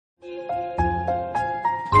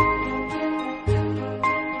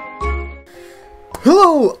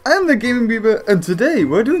Hello, I'm TheGamingBeaver, and today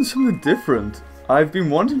we're doing something different. I've been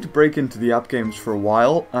wanting to break into the app games for a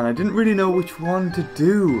while, and I didn't really know which one to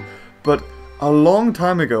do. But a long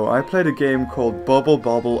time ago, I played a game called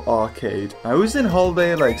Bobble Arcade. I was in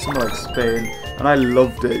holiday, somewhere like Spain, and I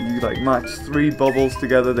loved it. You match 3 bubbles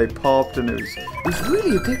together, they popped, and it was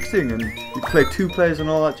really addicting. And you play 2 players and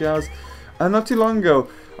all that jazz. And not too long ago,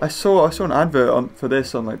 I saw an advert for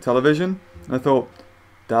this on television, and I thought,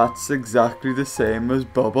 that's exactly the same as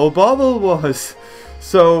Bobble was.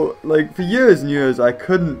 So, for years and years, I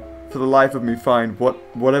couldn't, for the life of me, find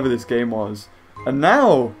whatever this game was. And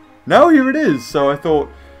now here it is. So I thought,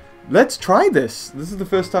 let's try this. This is the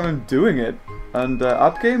first time I'm doing it. And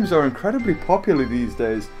app games are incredibly popular these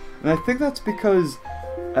days. And I think that's because,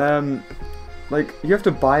 you have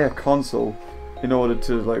to buy a console in order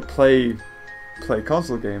to, play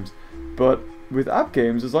console games. But with app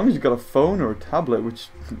games, as long as you've got a phone or a tablet, which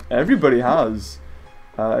everybody has,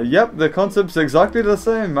 yep, the concept's exactly the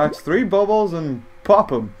same. Match 3 bubbles and pop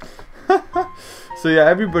them. So yeah,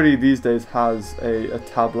 everybody these days has a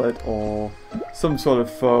tablet or some sort of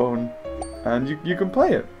phone, and you can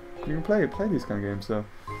play it. You can play these kind of games. So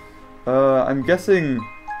I'm guessing,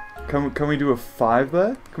 can we do a 5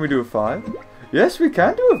 there? Can we do a 5? Yes, we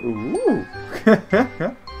can do it.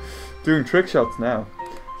 Ooh, doing trick shots now.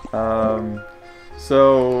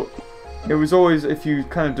 So it was always, if you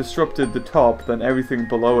kind of disrupted the top, then everything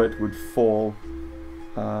below it would fall.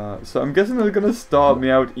 So I'm guessing they're gonna start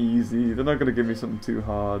me out easy. They're not gonna give me something too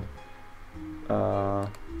hard.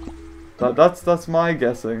 That's my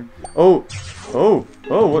guessing. Oh,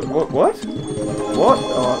 what? What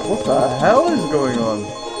the hell is going on?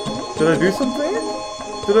 Did I do something?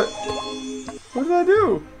 What did I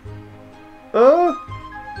do?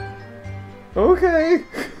 Okay.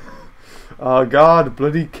 Oh god,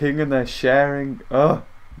 bloody king and they're sharing.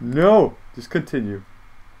 No. Just continue.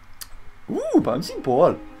 Ooh, bouncy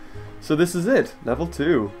ball. So this is it, level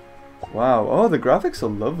 2. Wow. Oh, the graphics are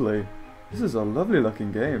lovely. This is a lovely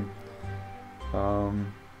looking game.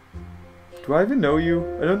 Do I even know you?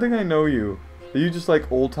 I don't think I know you. Are you just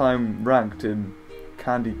all-time ranked in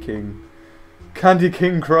Candy King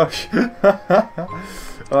Crush?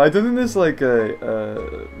 I don't think there's a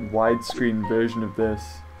widescreen version of this,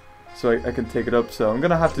 so I can take it up. So I'm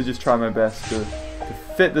gonna have to just try my best to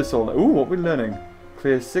fit this all. Ooh, what are we learning?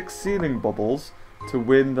 Clear 6 ceiling bubbles to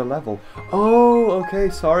win the level. Oh, okay,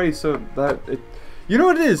 sorry. So you know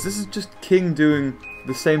what it is? This is just King doing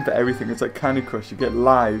the same for everything. It's like Candy Crush. You get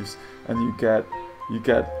lives and you get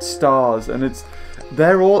stars, and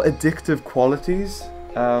they're all addictive qualities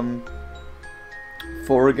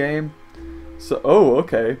for a game. So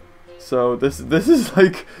okay. So this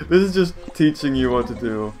is just teaching you what to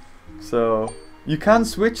do. So you can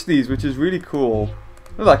switch these, which is really cool.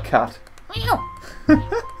 Look at that cat.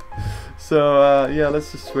 So yeah,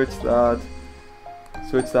 let's just switch that.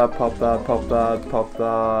 Switch that, pop that, pop that, pop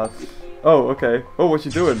that. Oh, okay. Oh, what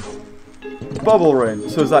you doing? Bubble rain.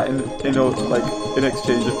 So is that in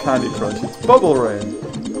exchange of Candy Crush? It's bubble rain.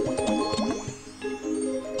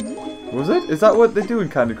 Was it? Is that what they do in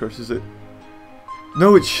Candy Crush? Is it?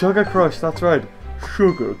 No, it's Sugar Crush. That's right.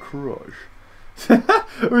 Sugar Crush.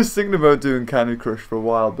 I was thinking about doing Candy Crush for a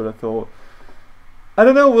while, but I thought, I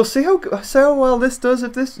don't know, we'll see how well this does.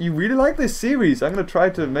 If you really like this series, I'm going to try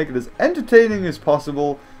to make it as entertaining as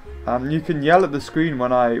possible. You can yell at the screen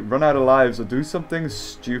when I run out of lives or do something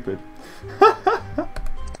stupid.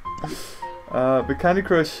 But Candy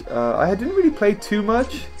Crush, I didn't really play too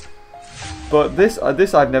much, but this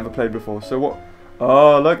I'd never played before. So what?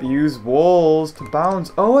 Oh, look, use walls to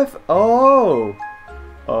bounce. Oh,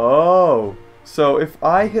 so if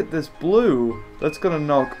I hit this blue, that's gonna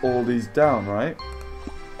knock all these down, right?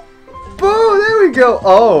 Boom! There we go.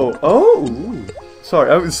 Oh.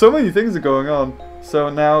 Sorry, so many things are going on. So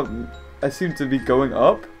now I seem to be going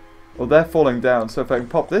up. Well, they're falling down. So if I can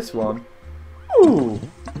pop this one, ooh,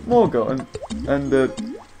 more go. And the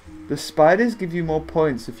spiders give you more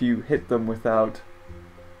points if you hit them without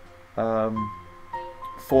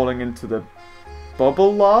falling into the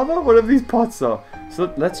bubble lava, whatever these pots are.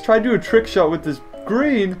 So let's try to do a trick shot with this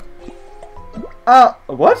green.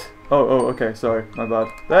 What? Oh, okay, sorry, my bad.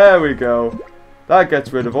 There we go. That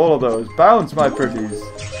gets rid of all of those. Bounce, my pretties.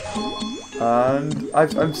 And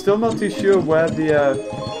I'm still not too sure where the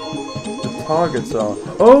targets are.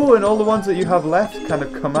 Oh, and all the ones that you have left kind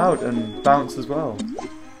of come out and bounce as well.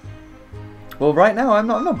 Well, right now I'm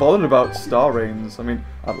not bothered about star rains. I mean,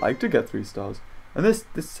 I'd like to get 3 stars. And this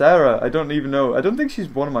Sarah, I don't even know. I don't think she's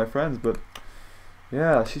one of my friends, but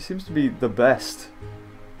yeah, she seems to be the best.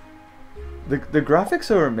 The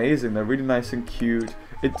graphics are amazing. They're really nice and cute.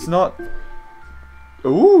 It's not...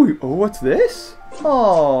 Ooh, oh, what's this?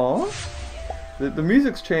 Aww. The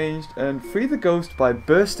music's changed, and free the ghost by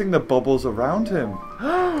bursting the bubbles around him.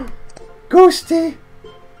 Ghosty!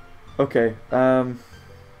 Okay,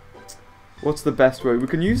 what's the best way? We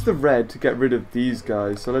can use the red to get rid of these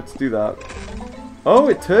guys, so let's do that. Oh,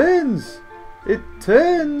 it turns! It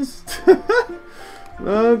turns! Free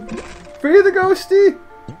the ghosty!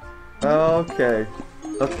 Okay,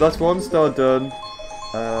 that's one star done.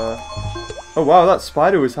 Oh wow, that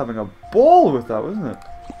spider was having a ball with that, wasn't it?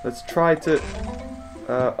 Let's try to...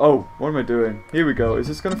 oh, what am I doing? Here we go. Is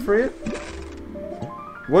this going to free it?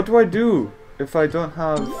 What do I do if I don't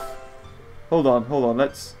have... Hold on.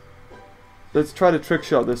 Let's try to trick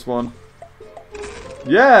shot this one.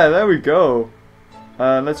 Yeah, there we go.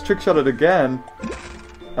 Let's trick shot it again.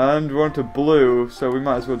 And we're on to blue, so we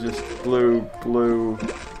might as well just blue.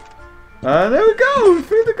 There we go!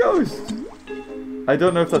 Free the ghost! I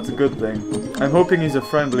don't know if that's a good thing. I'm hoping he's a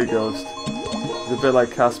friendly ghost. He's a bit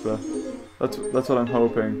like Casper. That's what I'm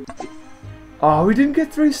hoping. Oh, we didn't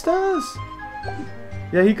get 3 stars!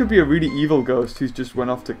 Yeah, he could be a really evil ghost who's just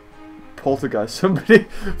went off to poltergeist somebody.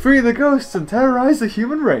 Free the ghosts and terrorize the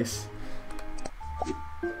human race!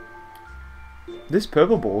 This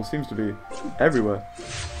purple ball seems to be everywhere.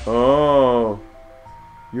 Oh.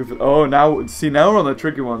 Oh, now, see, now we're on the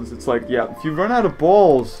tricky ones. It's like, yeah, if you run out of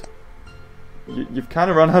balls, you've kind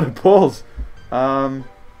of run out of balls.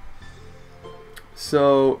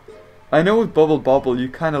 So, I know with Bobble, you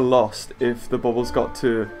kind of lost if the bubbles got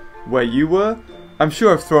to where you were. I'm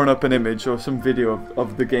sure I've thrown up an image or some video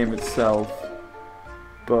of the game itself.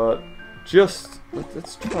 But, just,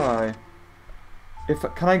 let's try.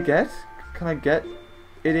 Can I get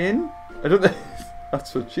it in? I don't know.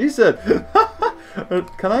 That's what she said.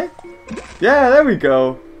 Can I? Yeah, there we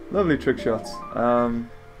go. Lovely trick shots.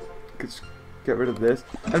 Let's get rid of this.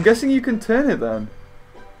 I'm guessing you can turn it then.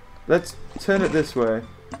 Let's turn it this way.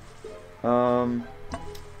 Oh.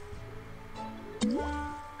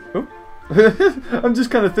 I'm just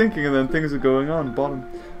kind of thinking, and then things are going on.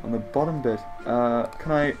 On the bottom bit.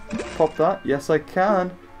 Can I pop that? Yes, I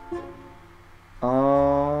can.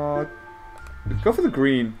 Go for the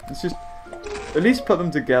green. Let's just at least put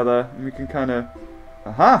them together, and we can kind of...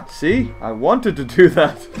 Aha! See? I wanted to do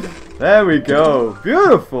that. There we go.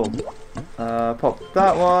 Beautiful. Pop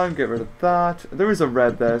that one. Get rid of that. There is a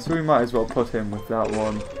red there, so we might as well put him with that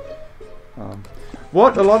one.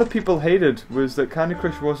 What a lot of people hated was that Candy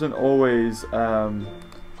Crush wasn't always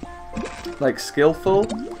like skillful.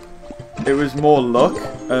 It was more luck,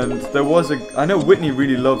 and there was I know Whitney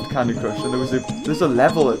really loved Candy Crush, and there's a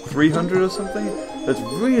level at 300 or something that's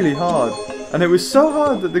really hard, and it was so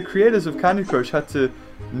hard that the creators of Candy Crush had to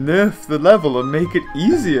nerf the level and make it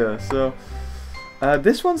easier. So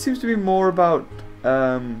this one seems to be more about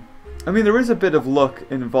I mean, there is a bit of luck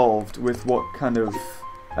involved with what kind of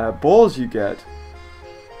balls you get,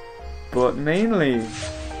 but mainly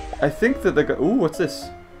I think that they go... Ooh, what's this?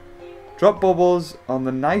 Drop bubbles on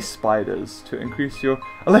the nice spiders to increase your...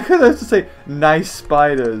 I like how they have to say nice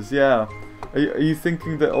spiders, yeah. Are you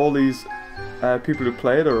thinking that all these people who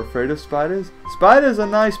play it are afraid of spiders? Spiders are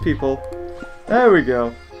nice people. There we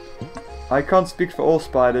go. I can't speak for all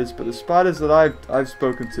spiders, but the spiders that I've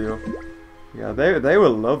spoken to, yeah, they were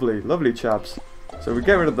lovely chaps. So we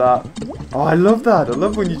get rid of that. Oh, I love that. I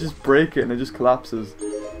love when you just break it and it just collapses.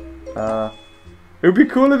 It would be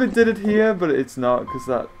cool if it did it here, but it's not, because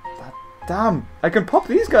that... Damn! I can pop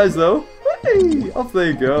these guys though! Whee! Off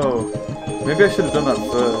they go! Maybe I should have done that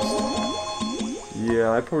first.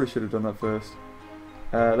 Yeah, I probably should have done that first.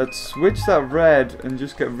 Let's switch that red and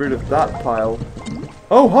just get rid of that pile.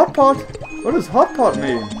 Oh, hot pot! What does hot pot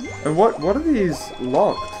mean? And what are these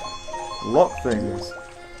locked? Lock things.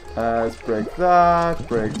 Let's break that,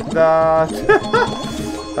 break that.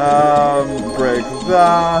 Break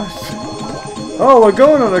that. Oh, we're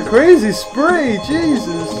going on a crazy spree!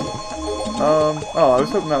 Jesus! Oh, I was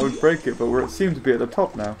hoping that would break it, but it seems to be at the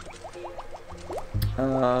top now.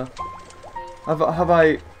 Have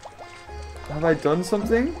I done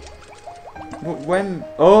something? When?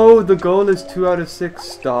 Oh, the goal is 2 out of 6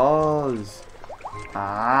 stars.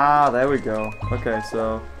 Ah, there we go. Okay,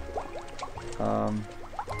 so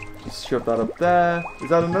just shove that up there. Is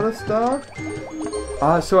that another star?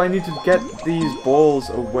 Ah, so I need to get these balls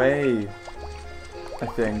away, I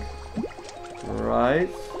think. Right.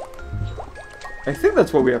 I think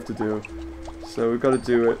that's what we have to do. So we've got to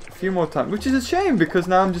do it a few more times, which is a shame because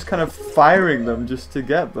now I'm just kind of firing them just to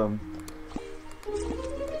get them.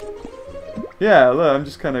 Yeah, look, I'm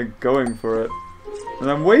just kind of going for it. And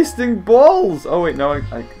I'm wasting balls! Oh wait, no,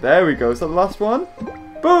 there we go. Is that the last one?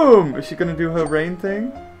 Boom! Is she gonna do her rain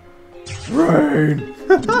thing? Rain!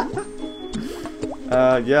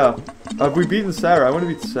 Yeah. Have we beaten Sarah? I want to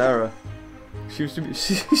beat Sarah. She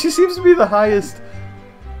seems to be the highest.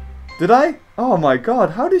 Did I? Oh my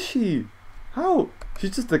god, how does she... How?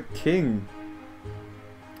 She's just a king.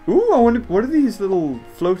 Ooh, I wonder, what are these little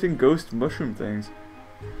floating ghost mushroom things?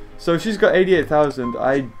 So she's got 88,000.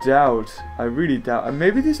 I really doubt.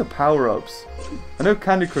 Maybe these are power-ups. I know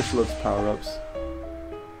Candy Crush loves power-ups.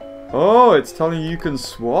 Oh, it's telling you can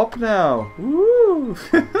swap now. Woo!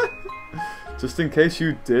 Just in case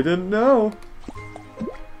you didn't know.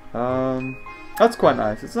 That's quite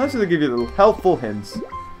nice. It's nice to give you little helpful hints.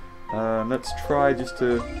 Let's try just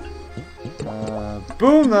to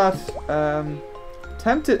boom that. I'm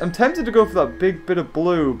tempted to go for that big bit of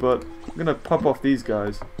blue, but I'm gonna pop off these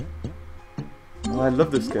guys. Oh, I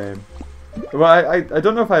love this game. Well, I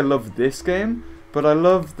don't know if I love this game, but I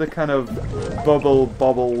love the kind of bobble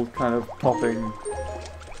kind of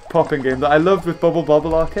popping game that I loved with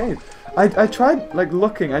Bobble Arcade. I tried like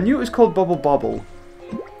looking. I knew it was called Bobble,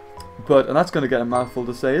 but and that's gonna get a mouthful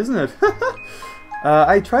to say, isn't it?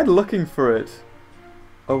 I tried looking for it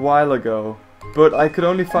a while ago, but I could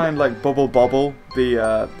only find like Bobble,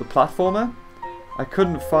 the platformer. I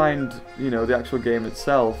couldn't find, you know, the actual game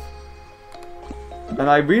itself. And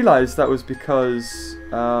I realized that was because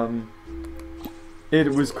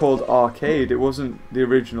it was called Arcade. It wasn't the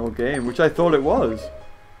original game, which I thought it was.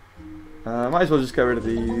 Might as well just get rid of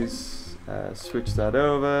these. Switch that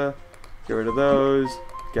over. Get rid of those.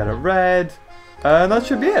 Get a red. And that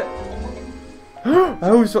should be it.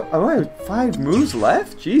 I have 5 moves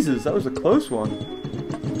left? Jesus, that was a close one.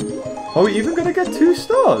 Are we even gonna get 2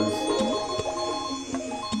 stars?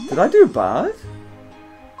 Did I do bad?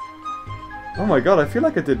 Oh my god, I feel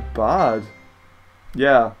like I did bad.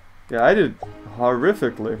 Yeah, I did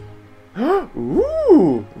horrifically.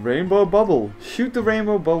 Ooh! Rainbow bubble. Shoot the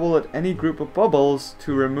rainbow bubble at any group of bubbles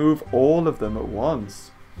to remove all of them at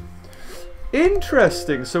once.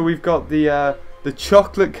 Interesting. So we've got the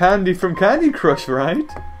chocolate candy from Candy Crush, right?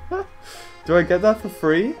 Do I get that for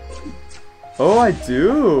free? Oh, I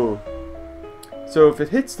do. So if it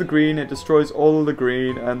hits the green, it destroys all of the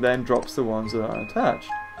green and then drops the ones that aren't attached.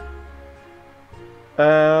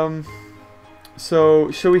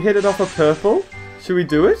 So shall we hit it off a purple? Should we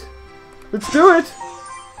do it? Let's do it!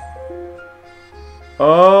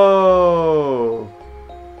 Oh!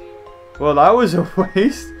 Well, that was a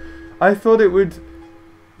waste. I thought it would...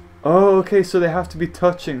 Oh, okay, so they have to be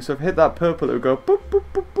touching. So if I hit that purple, it would go boop, boop,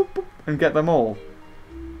 boop, boop, boop, and get them all.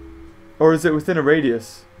 Or is it within a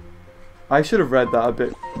radius? I should have read that a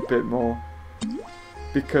bit more.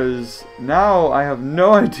 Because now I have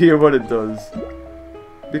no idea what it does.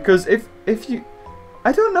 Because if you...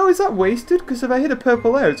 I don't know, is that wasted? Because if I hit a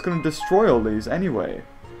purple there, it's going to destroy all these anyway.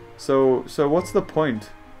 So what's the point?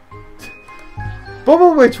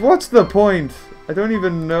 Bubble Witch, what's the point? I don't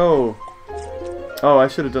even know. Oh, I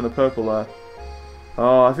should have done a purple there.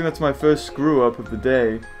 Oh, I think that's my first screw up of the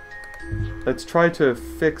day. Let's try to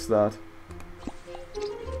fix that.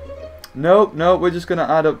 Nope, we're just going to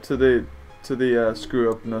add up to the screw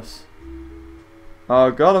upness. Oh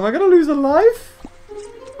god, am I going to lose a life?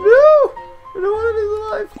 No! I don't want to lose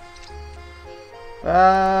a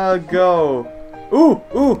life. Go.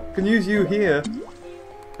 Ooh, can use you here.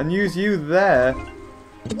 And use you there.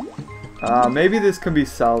 Maybe this can be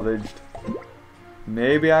salvaged.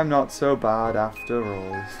 Maybe I'm not so bad after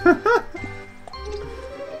all.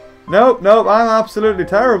 Nope, I'm absolutely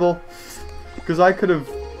terrible. Because I could have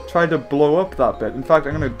tried to blow up that bit. In fact,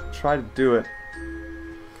 I'm going to try to do it.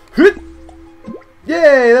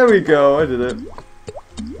 Yay, there we go, I did it.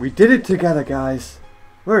 We did it together, guys.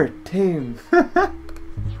 We're a team. Let's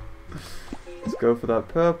go for that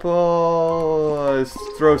purple. Let's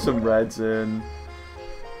throw some reds in.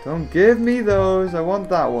 Don't give me those. I want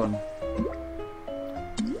that one.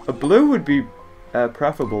 A blue would be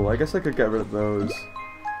preferable. I guess I could get rid of those.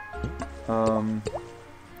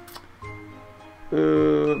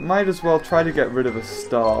 Might as well try to get rid of a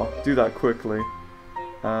star. Do that quickly.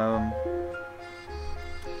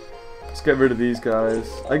 Let's get rid of these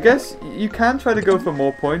guys. I guess you can try to go for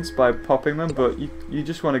more points by popping them, but you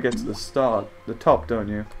just want to get to the top, don't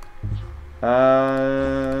you?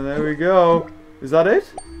 There we go. Is that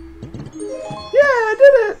it? Yeah, I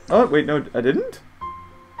did it! Oh, wait, no, I didn't?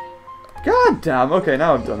 God damn, okay,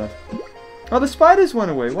 now I've done it. Oh, the spiders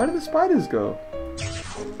went away. Why did the spiders go?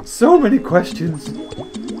 So many questions.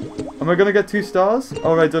 Am I gonna get 2 stars?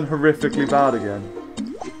 Or have I done horrifically bad again?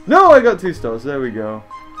 No, I got 2 stars, there we go.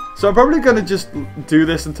 So I'm probably going to just do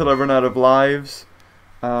this until I run out of lives.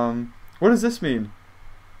 What does this mean?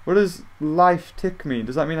 What does life tick mean?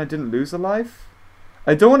 Does that mean I didn't lose a life?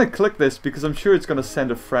 I don't want to click this because I'm sure it's going to send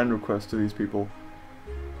a friend request to these people.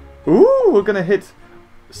 Ooh, we're going to hit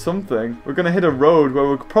something. We're going to hit a road where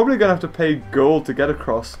we're probably going to have to pay gold to get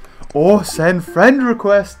across. Or send friend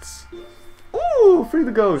requests. Ooh, free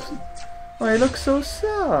the ghost. Oh, he looks so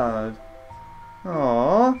sad.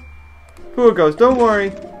 Aww. Poor ghost, don't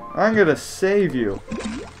worry. I'm going to save you.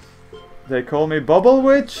 They call me Bobble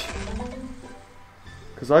Witch.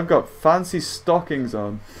 Because I've got fancy stockings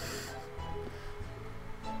on.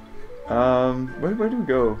 Where do we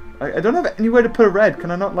go? I don't have anywhere to put a red.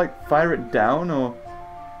 Can I not, like, fire it down, or...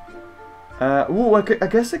 ooh, I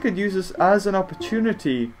guess I could use this as an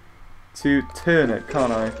opportunity to turn it,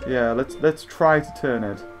 can't I? Yeah, let's try to turn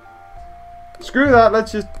it. Screw that,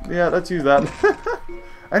 let's use that.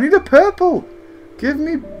 I need a purple! Give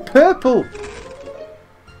me purple!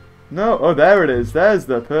 No, oh, there it is. There's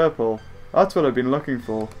the purple. That's what I've been looking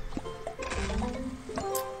for.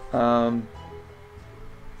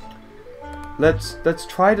 Let's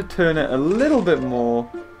try to turn it a little bit more,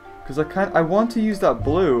 because I want to use that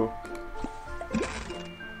blue.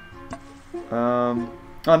 Oh,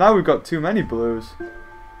 now we've got too many blues.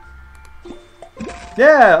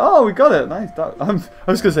 Yeah! Oh, we got it. Nice. I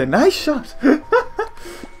was gonna say nice shot.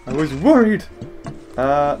 I was worried.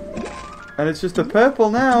 And it's just a purple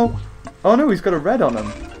now. Oh no, he's got a red on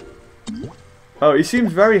him. Oh, he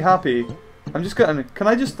seems very happy. I'm just gonna. Can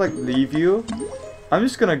I just like leave you? I'm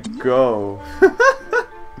just gonna go.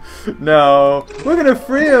 No, we're gonna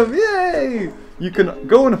free him! Yay! You can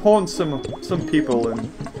go and haunt some people and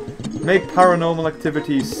make Paranormal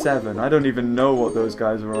Activity 7. I don't even know what those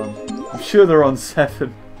guys are on. I'm sure they're on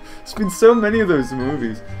 7. There's been so many of those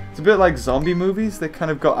movies. It's a bit like zombie movies. They kind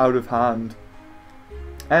of got out of hand.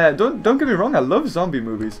 Don't get me wrong. I love zombie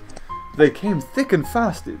movies. They came thick and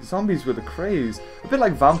fast. Zombies were the craze. A bit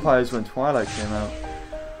like vampires when Twilight came out.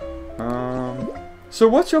 So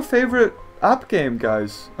what's your favorite app game,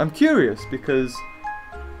 guys? I'm curious because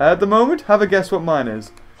at the moment, have a guess what mine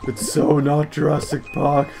is. It's so not Jurassic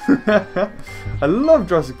Park. I love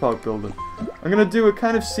Jurassic Park building. I'm gonna do a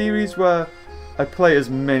kind of series where I play as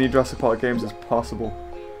many Jurassic Park games as possible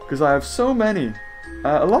because I have so many.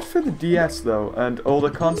 A lot for the DS though and older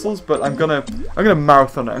consoles, but I'm gonna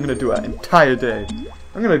marathon it. I'm gonna do an entire day.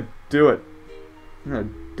 I'm gonna do it. I'm gonna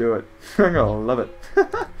do it. I'm gonna love it.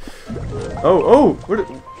 Oh!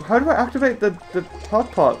 How do I activate the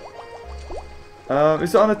hot pot?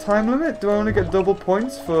 Is it on a time limit? Do I only get double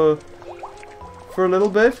points for a little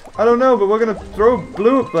bit? I don't know, but we're gonna throw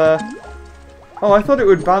blue up there. Oh, I thought it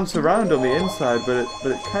would bounce around on the inside, but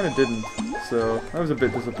it kind of didn't. So that was a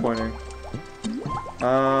bit disappointing.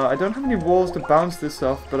 I don't have any walls to bounce this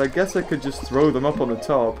off, but I guess I could just throw them up on the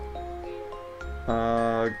top.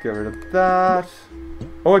 Get rid of that.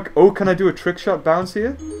 Oh, can I do a trick shot bounce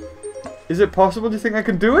here? Is it possible? Do you think I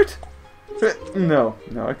can do it? No,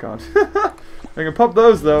 I can't. I can pop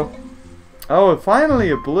those though. Oh, finally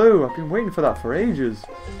a blue. I've been waiting for that for ages.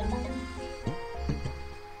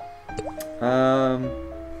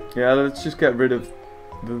 Yeah, let's just get rid of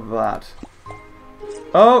that.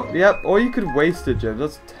 Oh, yep, or you could waste it, Jim.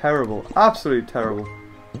 That's terrible. Absolutely terrible.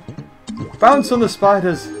 Bounce on the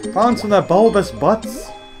spiders. Bounce on their bulbous butts.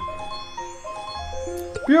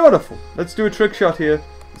 Beautiful. Let's do a trick shot here.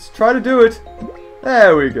 Let's try to do it.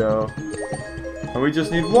 There we go. And we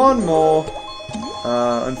just need one more.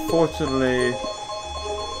 Unfortunately,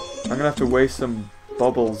 I'm going to have to waste some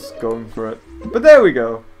bubbles going for it. But there we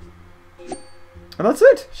go. And that's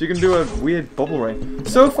it. She can do a weird bubble rain.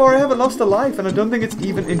 So far I haven't lost a life, and I don't think it's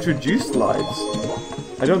even introduced lives.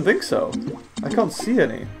 I don't think so. I can't see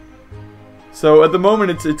any. So at the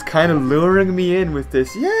moment it's kind of luring me in with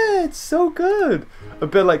this. Yeah, it's so good. A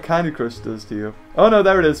bit like Candy Crush does to you. Oh no,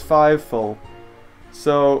 there it is. 5 full.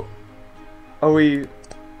 So are we...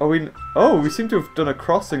 Oh, we seem to have done a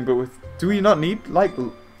crossing, but with... Do we not need, like...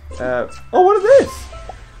 Oh, what is this?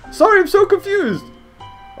 Sorry, I'm so confused.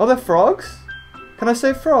 Are there frogs? Can I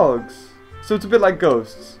save frogs? So it's a bit like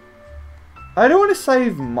ghosts. I don't want to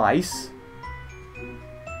save mice.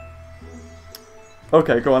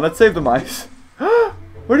 Okay, go on, let's save the mice.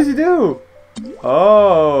 What does he do?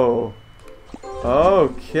 Oh.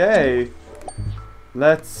 Okay.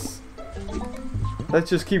 Let's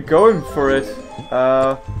just keep going for it.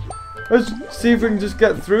 Let's see if we can just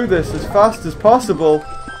get through this as fast as possible.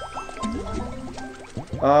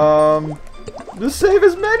 Just save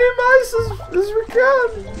as many mice as we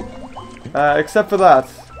can. Except for that.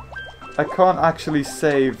 I can't actually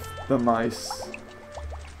save the mice.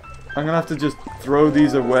 I'm gonna have to just throw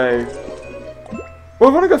these away. Oh,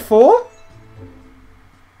 I've only got 4?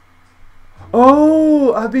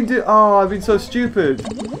 Oh, I've been so stupid.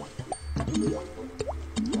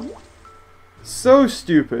 So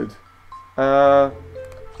stupid. Oh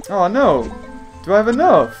no. Do I have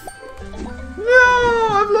enough? No,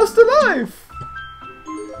 I've lost a life.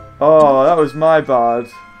 Oh, that was my bad.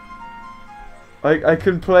 I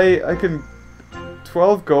can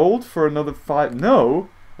 12 gold for another 5. No,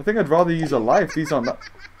 I think I'd rather use a life. These aren't that.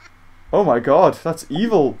 Oh my god, that's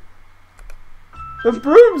evil. The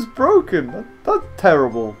broom's broken. That's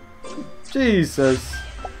terrible. Jesus.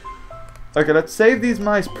 Okay, let's save these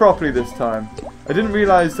mice properly this time. I didn't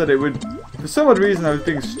realize that it would... For some odd reason I was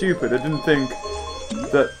being stupid. I didn't think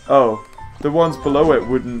that... Oh, the ones below it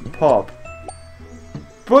wouldn't pop.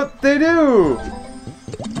 But they do!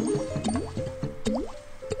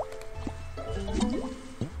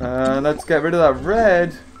 Let's get rid of that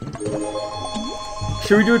red.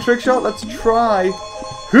 Should we do a trick shot? Let's try.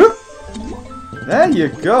 Whoop! There you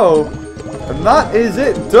go. And that is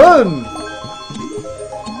it done!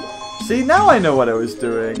 See, now I know what I was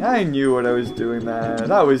doing. I knew what I was doing there.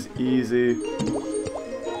 That was easy.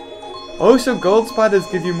 Oh, so gold spiders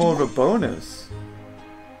give you more of a bonus.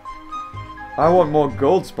 I want more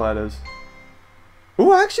gold spiders.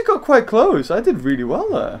 Oh, I actually got quite close. I did really well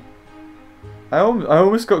there. I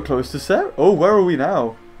almost got close to Sarah. Oh, where are we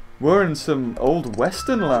now? We're in some old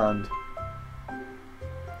western land.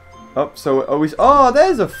 Oh, so are we... Oh,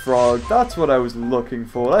 there's a frog. That's what I was looking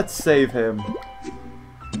for. Let's save him.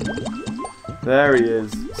 There he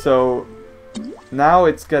is. So, now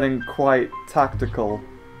it's getting quite tactical.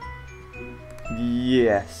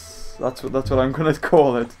 Yes. That's what I'm going to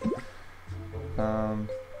call it. No,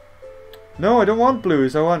 I don't want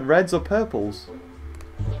blues. I want reds or purples.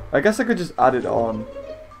 I guess I could just add it on.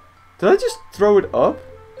 Did I just throw it up?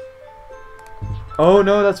 Oh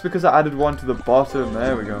no, that's because I added one to the bottom.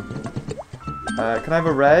 There we go. Can I have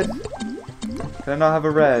a red? Can I not have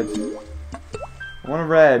a red? I want a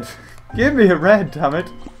red. Give me a red, damn it.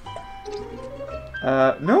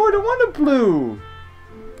 No, I don't want a blue.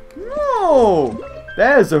 No!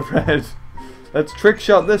 There's a red. Let's trick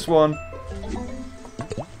shot this one.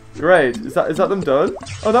 Great. Is that them done?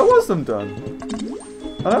 Oh, that was them done.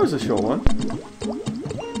 Oh, that was a short one.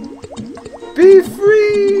 Be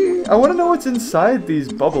free! I want to know what's inside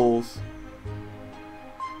these bubbles.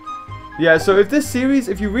 Yeah, so if this series,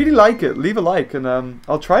 if you really like it, leave a like and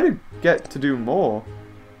I'll try to get to do more.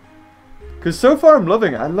 Because so far I'm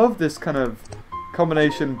loving it. I love this kind of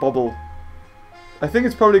combination bubble. I think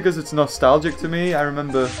it's probably because it's nostalgic to me. I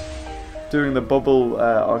remember doing the Bubble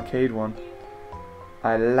arcade one.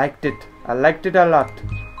 I liked it. I liked it a lot.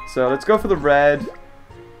 So let's go for the red.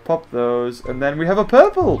 Pop those. And then we have a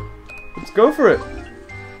purple. Let's go for it.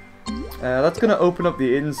 That's going to open up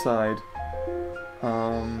the inside.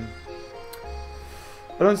 I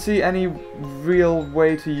don't see any real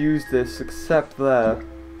way to use this except there.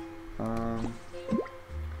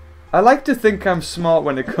 I like to think I'm smart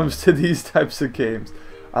when it comes to these types of games.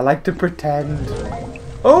 I like to pretend.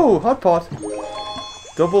 Oh, hot pot.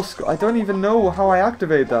 Double I don't even know how I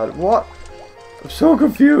activate that. What? I'm so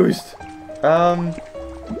confused. I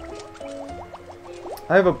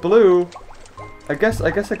have a blue. I guess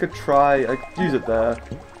I could try. I could use it there.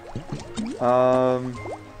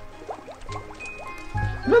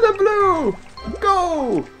 Another blue.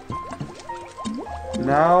 Go.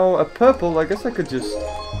 Now a purple. I guess I could just.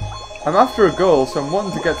 I'm after a goal, so I'm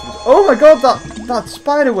wanting to get to the... Oh my god, that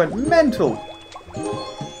spider went mental!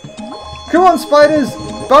 Come on, spiders!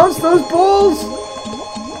 Bounce those balls!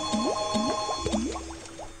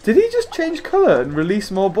 Did he just change colour and release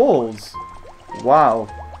more balls? Wow.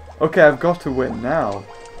 Okay, I've got to win now.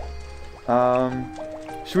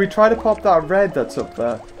 Should we try to pop that red that's up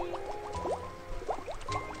there?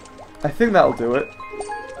 I think that'll do it.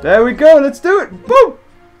 There we go, let's do it! Boom!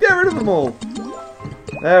 Get rid of them all!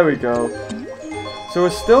 There we go. So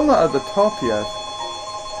we're still not at the top yet.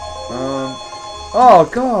 Oh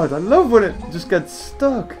god, I love when it just gets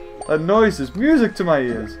stuck. That noise is music to my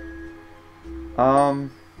ears.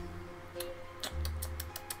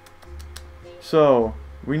 So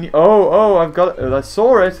we need. Oh, I've got it. I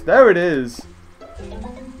saw it. There it is.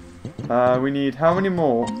 We need how many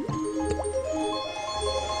more?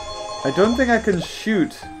 I don't think I can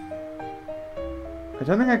shoot. I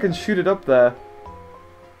don't think I can shoot it up there.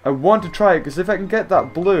 I want to try it, because if I can get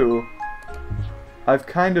that blue, I've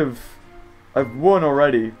won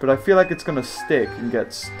already, but I feel like it's going to stick and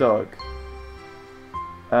get stuck.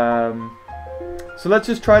 So let's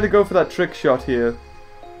just try to go for that trick shot here.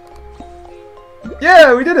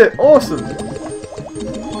 Yeah, we did it! Awesome!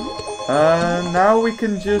 Now we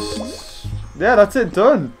can just... Yeah, that's it,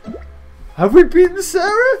 done! Have we beaten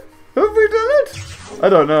Sarah? Have we done it? I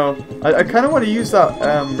don't know. I kind of want to use that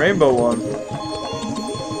rainbow one.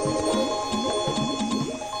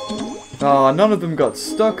 Oh, none of them got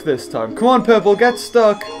stuck this time. Come on, purple, get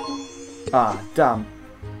stuck. Ah, damn.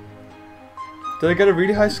 Did I get a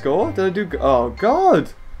really high score? Did I do... Oh,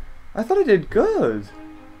 God. I thought I did good.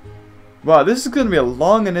 Wow, this is going to be a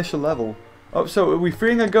long initial level. Oh, so are we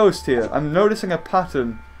freeing a ghost here? I'm noticing a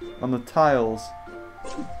pattern on the tiles.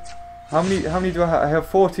 How many do I have? I have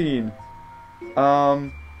 14.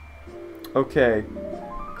 Okay.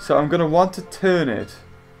 So I'm going to want to turn it.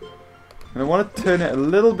 I'm going to want to turn it a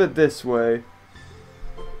little bit this way.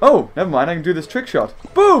 Oh, never mind. I can do this trick shot.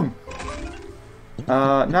 Boom!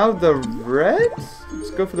 Now the red?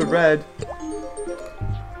 Let's go for the red.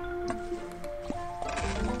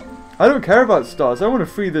 I don't care about stars. I want to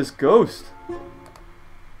free this ghost.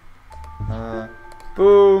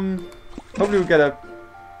 Boom. Hopefully we'll get a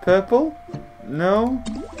purple. No.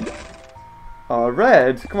 Oh,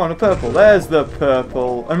 red. Come on, a purple. There's the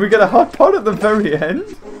purple. And we get a hot pot at the very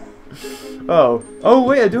end. Oh. Oh,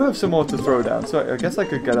 wait. I do have some more to throw down. So I guess I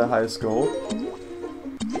could get a higher score.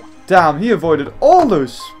 Damn, he avoided all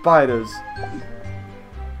those spiders.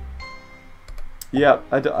 Yep,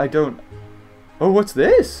 I don't... Oh, what's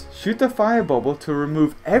this? Shoot the fire bubble to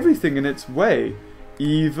remove everything in its way,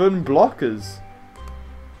 even blockers.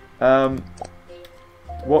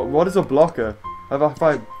 What is a blocker? Have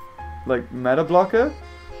I like meta blocker?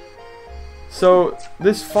 So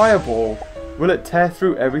this fireball, will it tear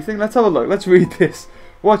through everything? Let's have a look. Let's read this.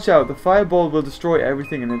 Watch out, the fireball will destroy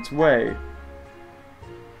everything in its way.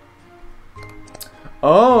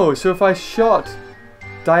 Oh, so if I shot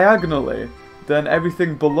diagonally, then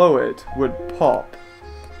everything below it would pop.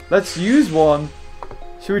 Let's use one.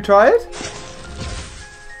 Should we try it?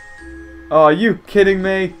 Oh, are you kidding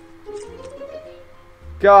me?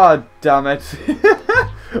 God damn it.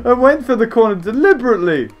 I went for the corner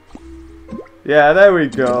deliberately. Yeah, there we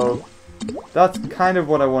go. That's kind of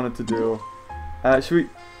what I wanted to do.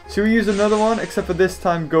 Should we use another one? Except for this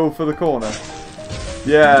time, go for the corner.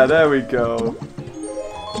 Yeah, there we go.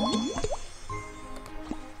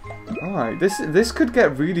 Alright, this could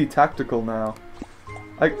get really tactical now.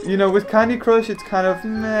 Like, you know, with Candy Crush, it's kind of,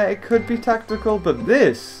 meh, it could be tactical, but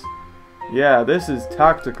this, yeah, this is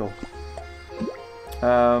tactical.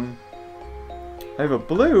 I have a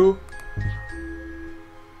blue.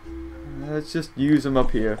 Let's just use them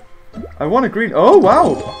up here. I want a green. Oh,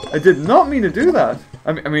 wow! I did not mean to do that.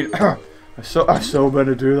 I mean, I so meant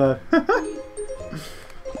to do that.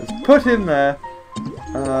 Let's put him there.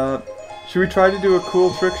 Should we try to do a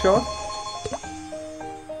cool trick shot?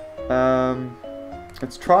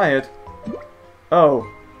 Let's try it. Oh,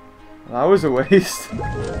 that was a waste.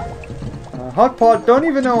 Hot pot, don't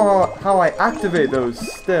even know how I activate those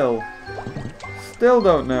still. Still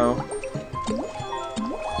don't know.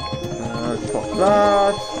 Let's pop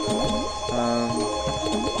that.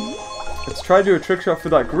 Let's try to do a trick shot for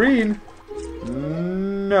that green.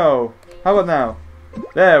 No. How about now?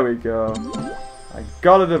 There we go. I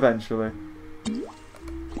got it eventually.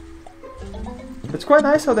 It's quite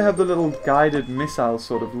nice how they have the little guided missile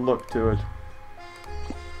sort of look to it.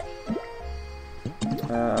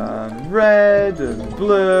 Red and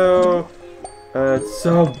blue. It's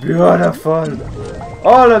so beautiful.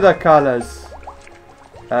 All of the colors.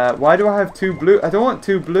 Why do I have two blue? I don't want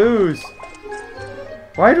two blues.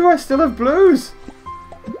 Why do I still have blues?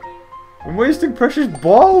 I'm wasting precious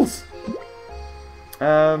balls.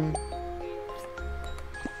 Oh,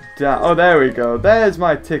 there we go. There's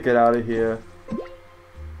my ticket out of here.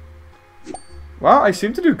 Wow, I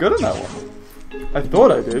seem to do good on that one. I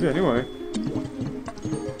thought I did, anyway.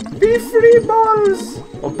 Be free, balls!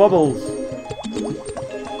 Or bubbles.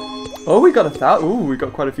 Oh, we got 1,000. Ooh, we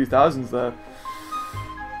got quite a few thousands there.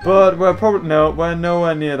 But we're probably... No, we're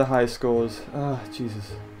nowhere near the high scores. Ah, oh,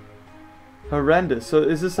 Jesus. Horrendous. So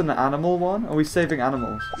is this an animal one? Are we saving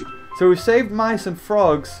animals? So we saved mice and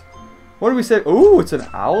frogs. What do we save? Ooh, it's an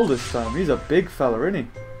owl this time. He's a big fella, isn't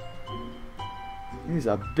he? He's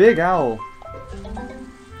a big owl.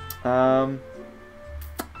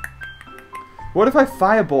 What if I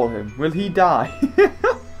fireball him? Will he die?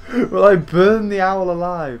 Will I burn the owl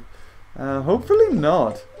alive? Hopefully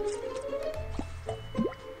not.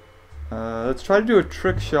 Let's try to do a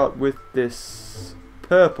trick shot with this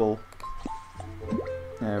purple.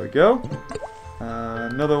 There we go.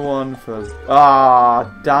 Another one for...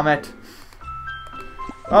 Ah, damn it.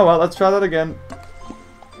 Oh well, let's try that again.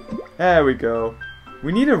 There we go.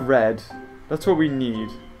 We need a red. That's what we need.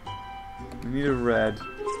 We need a red.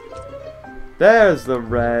 There's the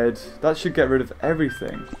red. That should get rid of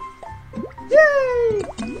everything. Yay!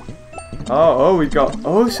 Oh, we got...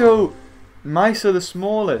 Oh, so mice are the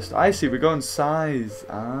smallest. I see, we go in size.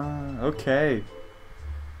 Ah, okay.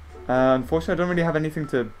 Unfortunately, I don't really have anything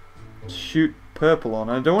to shoot purple on.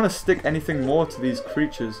 I don't want to stick anything more to these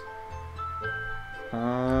creatures.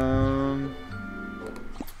 Throw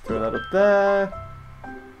that up there.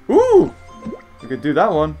 Ooh! We could do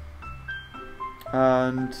that one.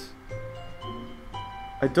 And...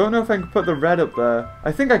 I don't know if I can put the red up there.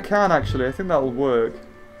 I think I can, actually. I think that'll work.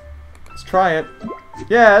 Let's try it.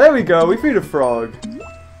 Yeah, there we go. We freed a frog.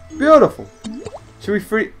 Beautiful. Should we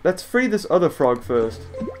free... Let's free this other frog first.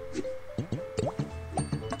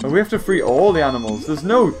 Oh, we have to free all the animals. There's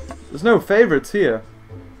no favorites here.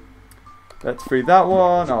 Let's free that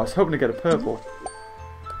one. Oh, I was hoping to get a purple.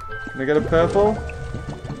 Can I get a purple?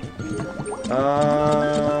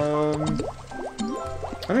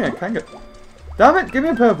 I think I can get... Damn it! Give me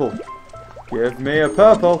a purple! Give me a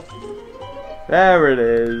purple! There it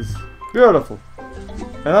is. Beautiful.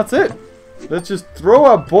 And that's it. Let's just throw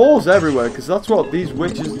our balls everywhere, because that's what these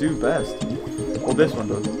witches do best. Or this one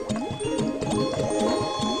does.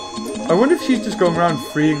 I wonder if she's just going around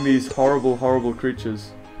freeing these horrible, horrible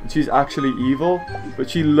creatures. And she's actually evil, but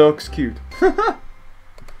she looks cute.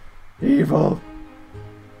 Evil.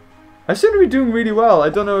 I seem to be doing really well. I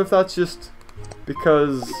don't know if that's just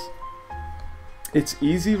because it's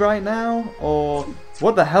easy right now, or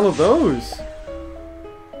what the hell are those?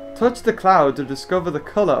 Touch the cloud to discover the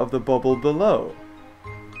color of the bubble below.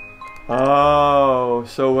 Oh,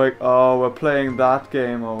 so we're playing that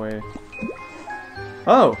game, are we?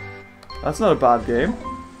 Oh, that's not a bad game.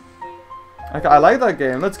 I like that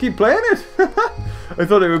game. Let's keep playing it. I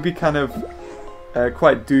thought it would be kind of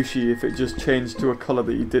quite douchey if it just changed to a color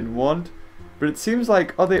that you didn't want. But it seems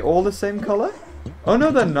like, are they all the same color? Oh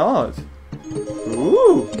no, they're not.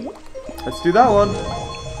 Ooh. Let's do that one.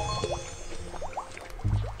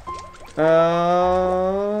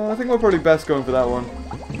 I think we're probably best going for that one.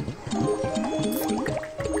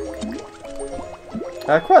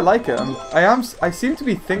 I quite like it. I seem to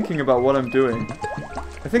be thinking about what I'm doing.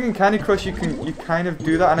 I think in Candy Crush you kind of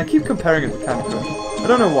do that, and I keep comparing it to Candy Crush. I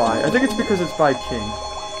don't know why. I think it's because it's by King.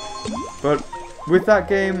 But with that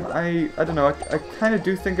game, I don't know. I kind of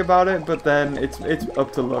do think about it, but then it's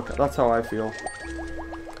up to luck. That's how I feel.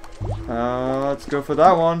 Let's go for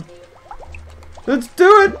that one. Let's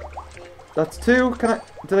do it. That's 2.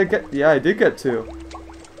 Did I get? Yeah, I did get 2.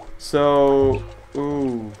 So,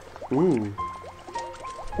 ooh.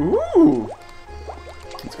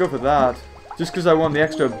 Let's go for that. Just because I want the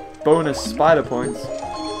extra bonus spider points.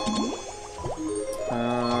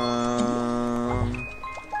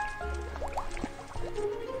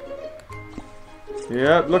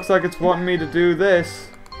 Yep, looks like it's wanting me to do this.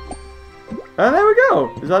 And there we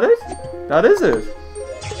go. Is that it? That is it.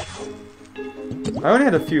 I only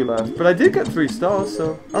had a few left, but I did get 3 stars,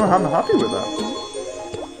 so I'm happy with that.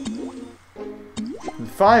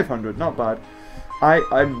 500, not bad.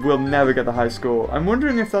 I will never get the high score. I'm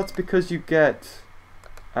wondering if that's because you get,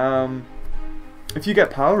 if you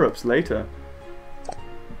get power-ups later.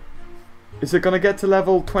 Is it gonna get to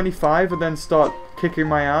level 25 and then start kicking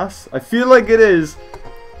my ass? I feel like it is.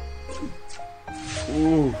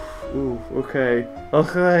 Ooh, okay.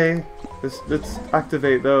 Okay. Let's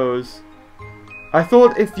activate those. I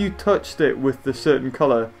thought if you touched it with the certain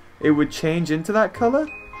color, it would change into that color.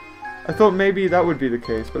 I thought maybe that would be the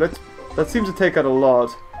case, but that seems to take out a lot.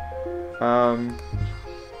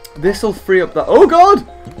 This'll free up that. Oh god!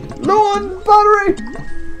 Low on battery!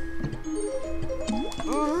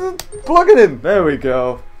 Plug it in! There we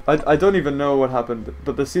go. I don't even know what happened,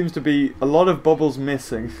 but there seems to be a lot of bubbles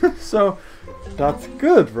missing. So, that's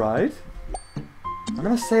good, right? I'm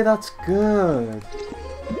gonna say that's good.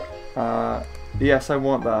 Yes, I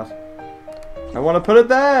want that. I want to put it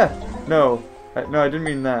there! No. No, I didn't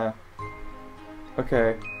mean there.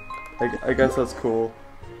 Okay. I guess that's cool.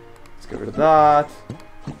 Let's get rid of that.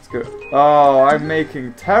 Let's go. Oh, I'm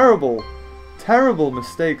making terrible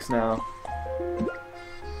mistakes now.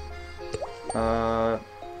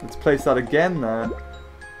 Let's place that again there.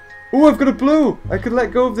 Oh, I've got a blue! I could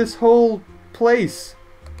let go of this whole place.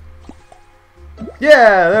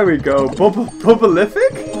 Yeah, there we go.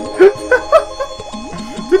 Bubblific?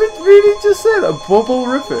 Did it really just say that?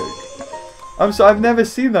 Bubblerific. I've never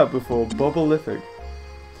seen that before. Bubblific.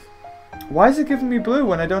 Why is it giving me blue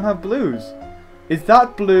when I don't have blues? Is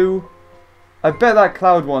that blue? I bet that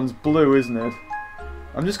cloud one's blue, isn't it?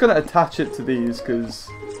 I'm just going to attach it to these, because...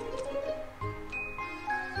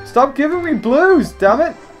 Stop giving me blues, damn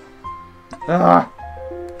it! Ah.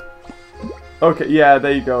 Okay, yeah,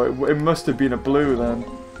 there you go. It must have been a blue then.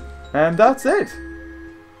 And that's it.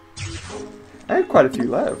 I have quite a few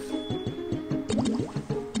left.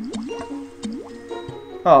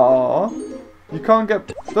 Aww. You can't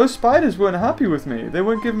get... Those spiders weren't happy with me. They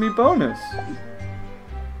weren't giving me bonus.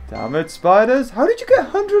 Damn it, spiders. How did you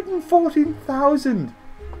get 114,000?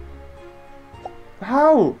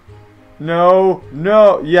 How? No,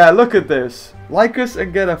 no. Yeah, look at this. Like us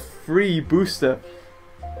and get a free booster.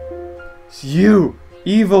 It's you,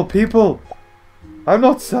 evil people. I'm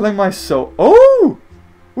not selling my soul. Oh!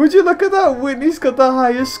 Would you look at that? Whitney's got the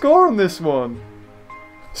highest score on this one.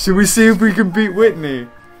 Should we see if we can beat Whitney?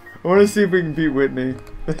 I want to see if we can beat Whitney.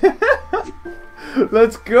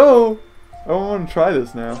 Let's go. I want to try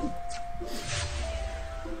this now.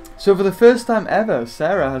 So for the first time ever,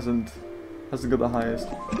 Sarah hasn't got the highest.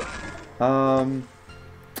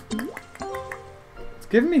 It's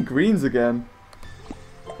giving me greens again.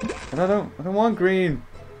 And I don't want green.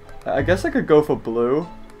 I guess I could go for blue.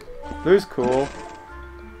 Blue's cool.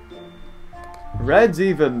 Red's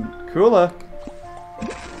even cooler.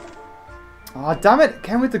 Aw, damn it! It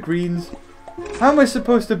came with the greens. How am I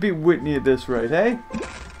supposed to beat Whitney at this rate, eh?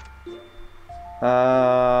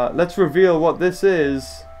 Let's reveal what this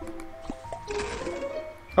is.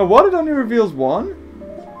 Oh, what? It only reveals one?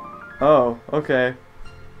 Oh, okay.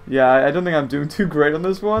 Yeah, I don't think I'm doing too great on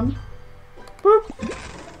this one. Boop.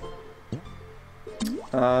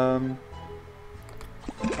 I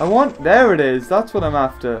want... There it is. That's what I'm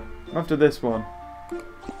after. I'm after this one.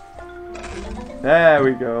 There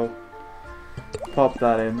we go. Pop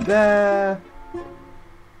that in there.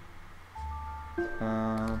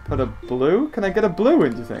 Put a blue? Can I get a blue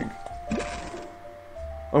in, do you think?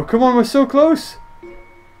 Oh, come on, we're so close.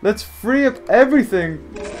 Let's free up everything.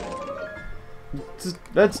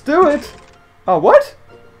 Let's do it. Oh, what?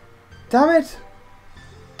 Damn it.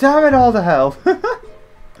 Damn it all to hell.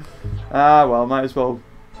 Ah, well, might as well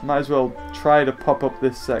try to pop up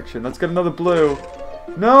this section. Let's get another blue.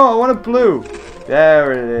 No, I want a blue.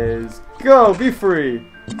 There it is. Go, be free.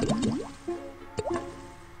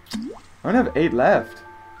 I only have 8 left.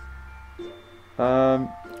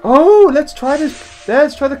 Oh, let's try this.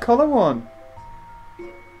 Let's try the color one.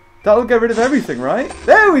 That'll get rid of everything, right?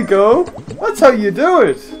 There we go. That's how you do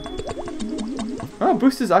it. Oh,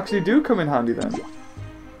 boosters actually do come in handy then.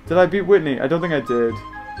 Did I beat Whitney? I don't think I did.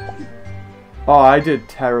 Oh, I did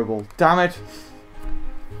terrible. Damn it.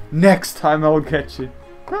 Next time I'll get you.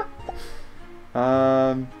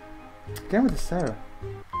 Again with the Sarah.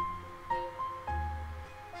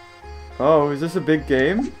 Oh, is this a big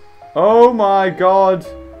game? Oh my god.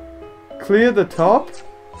 Clear the top?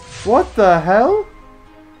 What the hell?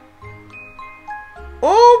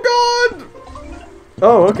 Oh god!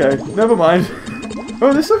 Oh, okay. Never mind.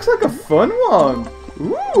 Oh, this looks like a fun one.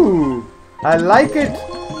 Ooh. I like it.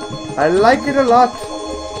 I like it a lot.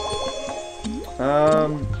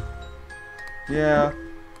 Yeah.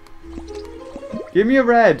 Give me a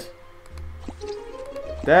red.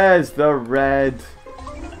 There's the red.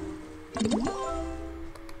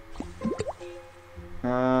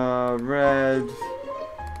 Red.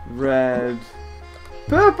 Red.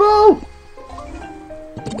 Purple!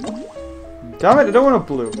 Damn it, I don't want a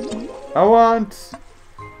blue. I want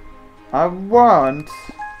an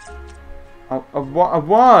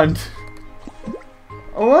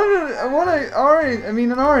orange. I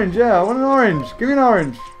mean an orange, yeah. I want an orange. Give me an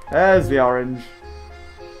orange. There's the orange.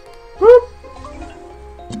 Whoop!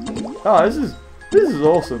 Oh, this is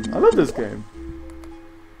awesome. I love this game.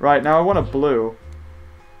 Right, now I want a blue.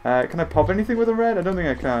 Can I pop anything with a red? I don't think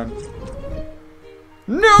I can.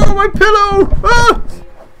 No, my pillow! Ah!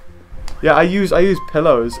 Yeah, I use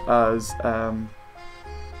pillows as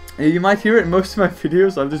you might hear it in most of my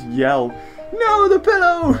videos. I'll just yell, "No, the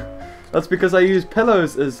pillow!" That's because I use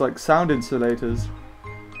pillows as like sound insulators.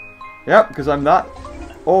 Yep, because I'm that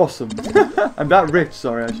awesome. I'm that rich,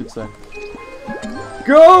 sorry, I should say.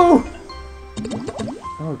 Go!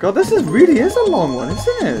 Oh god, this really is a long one,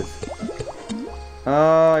 isn't it?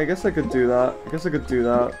 I guess I could do that.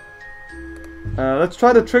 Let's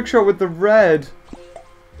try the trick shot with the red.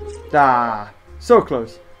 Ah, so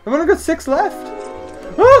close. I've only got 6 left.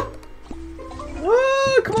 Ah!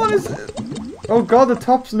 Ah, come on, oh god, the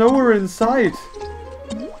top's nowhere in sight.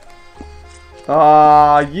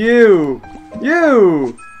 Ah, you!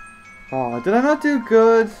 Oh, did I not do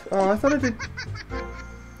good? Oh, I thought I did.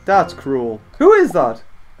 That's cruel. Who is that?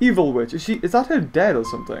 Evil witch. Is that her dead or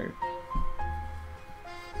something?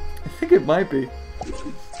 I think it might be.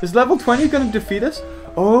 Is level 20 going to defeat us?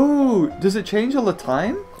 Oh, does it change all the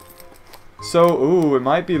time? So, ooh, it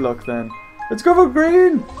might be luck then. Let's go for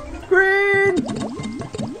green! Green!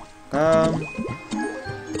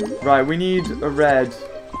 Right, we need a red.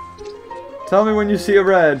 Tell me when you see a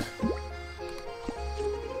red.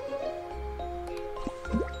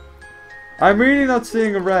 I'm really not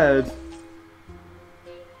seeing a red.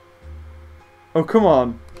 Oh, come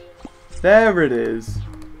on. There it is.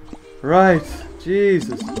 Right.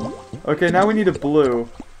 Jesus. Okay, now we need a blue.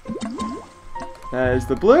 There's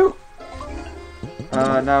the blue.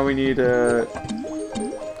 Now we need a...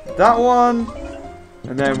 that one.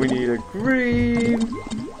 And then we need a green.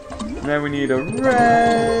 And then we need a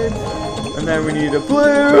red. And then we need a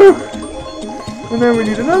blue. And then we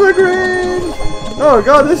need another green. Oh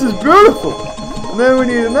god, this is beautiful. And then we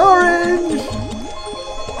need an orange.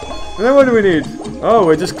 And then what do we need? Oh,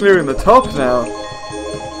 we're just clearing the top now.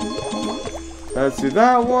 Let's do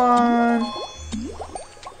that one.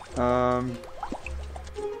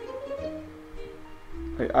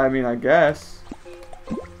 I mean, I guess.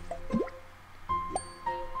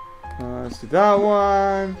 Let's do that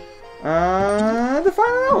one. And the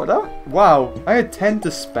final out. Wow, I had 10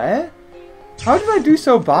 to spare? How did I do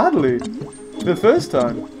so badly the first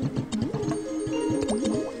time?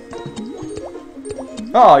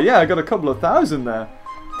 Oh yeah, I got a couple of thousand there.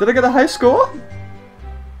 Did I get a high score?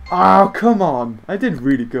 Oh, come on. I did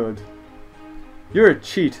really good. You're a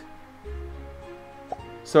cheat.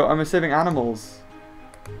 So, am I saving animals?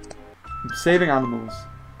 I'm saving animals.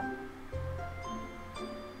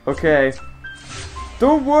 Okay.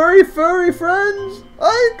 Don't worry, furry friends!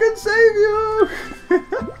 I can save you!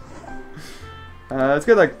 Let's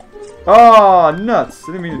get like... oh, nuts! I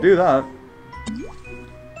didn't mean to do that.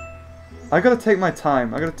 I gotta take my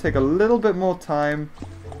time. I gotta take a little bit more time.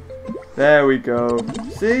 There we go.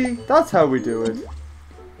 See? That's how we do it.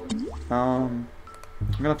 I'm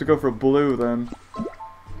gonna have to go for a blue then.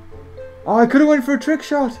 Oh, I could've went for a trick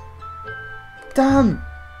shot! Damn!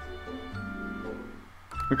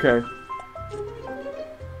 Okay.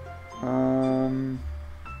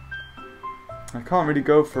 I can't really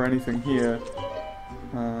go for anything here.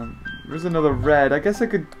 There's another red. I guess I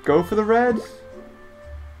could go for the red?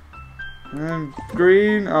 And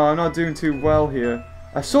green. Oh, I'm not doing too well here.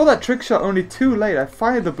 I saw that trick shot only too late. I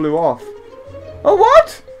fired the blue off. Oh,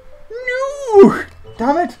 what? No!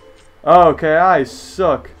 Damn it. Oh, okay, I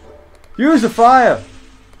suck. Use the fire.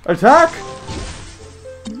 Attack.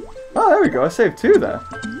 Oh, there we go. I saved 2 there.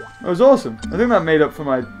 That was awesome. I think that made up for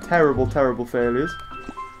my terrible, terrible failures.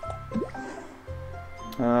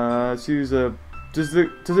 Let's use a... does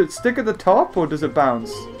it stick at the top or does it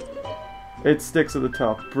bounce? It sticks at the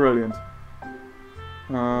top. Brilliant.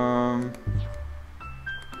 I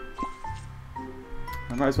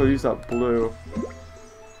might as well use that blue.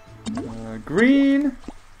 Green.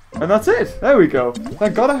 And that's it. There we go.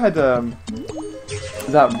 Thank God I had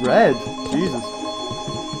that red. Jesus.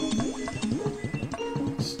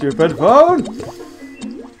 Stupid phone.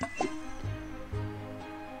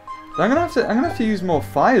 I'm gonna have to use more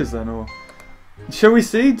fires then, or shall we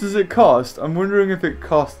see? Does it cost? I'm wondering if it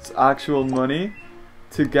costs actual money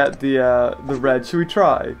to get the red. Should we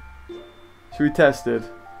try? Should we test it?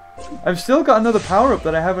 I've still got another power up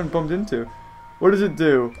that I haven't bumped into. What does it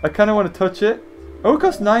do? I kind of want to touch it. Oh, it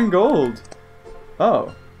costs 9 gold.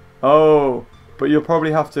 Oh. Oh. But you'll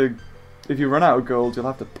probably have to, if you run out of gold, you'll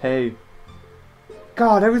have to pay.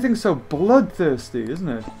 God, everything's so bloodthirsty, isn't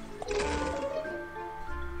it?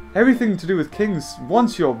 Everything to do with kings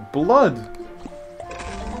wants your blood.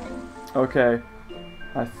 Okay.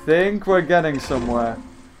 I think we're getting somewhere.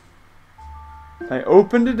 I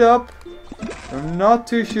opened it up. I'm not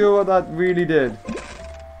too sure what that really did.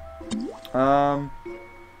 Can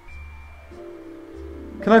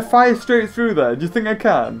I fire straight through there? Do you think I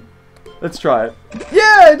can? Let's try it.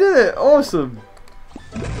 Yeah, I did it! Awesome!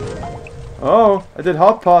 Oh, I did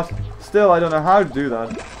hot pot. Still, I don't know how to do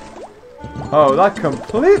that. Oh, that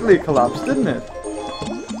completely collapsed, didn't it?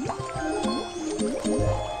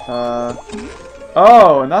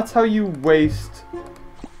 Oh, and that's how you waste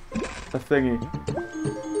a thingy.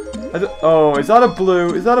 Oh, is that a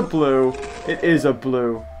blue? Is that a blue? It is a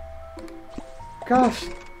blue. Gosh.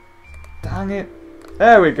 Dang it.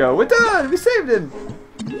 There we go. We're done. We saved him.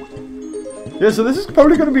 Yeah, so this is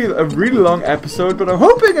probably going to be a really long episode, but I'm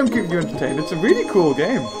hoping I'm keeping you entertained. It's a really cool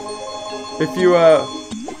game. If you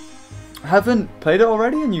haven't played it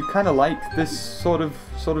already and you kind of like this sort of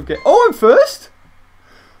game. Oh, I'm first.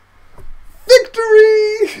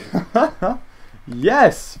 Victory!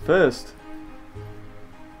 Yes, first.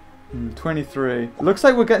 23. Looks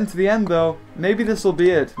like we're getting to the end though. Maybe this will be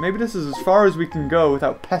it. Maybe this is as far as we can go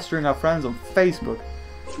without pestering our friends on Facebook.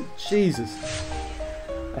 Jesus.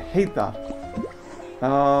 I hate that.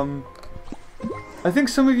 I think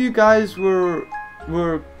some of you guys were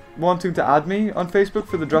wanting to add me on Facebook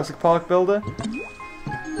for the Jurassic Park builder.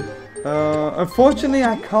 Unfortunately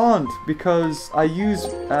I can't because I use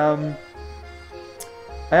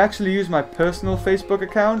I actually use my personal Facebook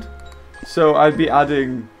account, so I'd be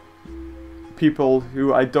adding people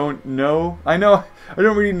who I don't know. I know I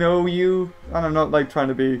don't really know you, and I'm not like trying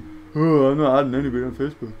to be, oh, I'm not adding anybody on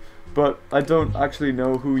Facebook, but I don't actually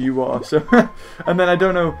know who you are. So, and then I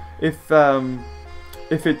don't know if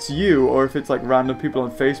it's you or if it's like random people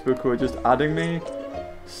on Facebook who are just adding me.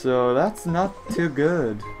 So that's not too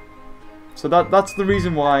good. So that's the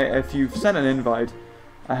reason why if you've sent an invite,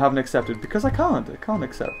 I haven't accepted, because I can't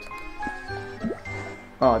accept.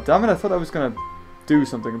 Oh, damn it, I thought I was gonna do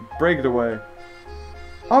something and break it away.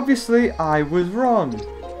 Obviously, I was wrong.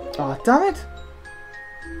 Oh, damn it!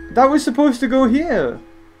 That was supposed to go here.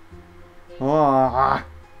 Oh,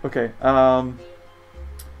 okay, I'm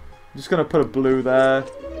just gonna put a blue there.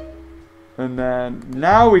 And then,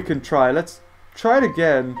 now we can try. Let's try it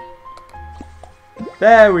again.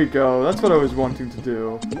 There we go, that's what I was wanting to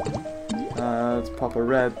do. Let's pop a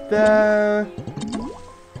red there.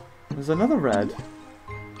 There's another red.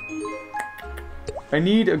 I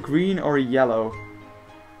need a green or a yellow.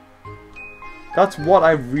 That's what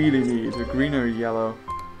I really need, a green or a yellow.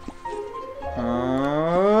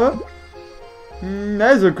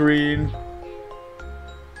 There's a green.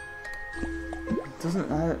 Doesn't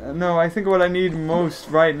no, I think what I need most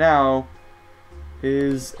right now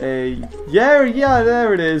is a yeah,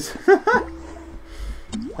 there it is.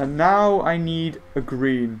 And now I need a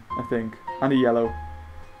green, I think, and a yellow.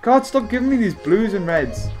 God, stop giving me these blues and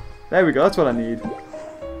reds. There we go, that's what I need.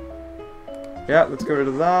 Yeah, let's get rid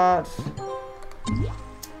of that.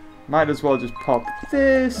 Might as well just pop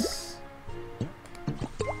this.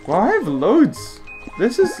 Wow, I have loads.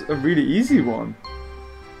 This is a really easy one.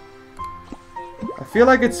 I feel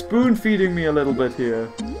like it's spoon feeding me a little bit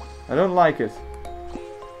here. I don't like it.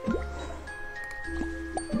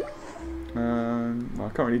 Well, I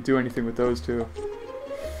can't really do anything with those two.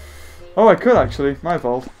 Oh, I could actually. My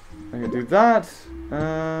fault. I can do that.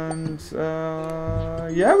 And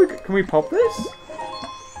yeah, can we pop this?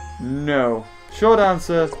 No. Short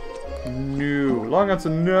answer, no. Long answer,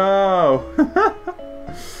 no.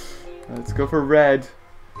 Let's go for red.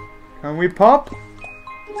 Can we pop?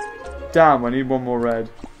 Damn, I need one more red.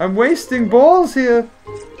 I'm wasting balls here.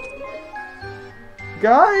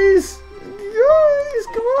 Guys! Guys,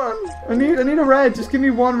 come on! I need a red. Just give me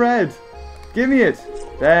one red. Give me it.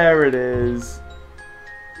 There it is.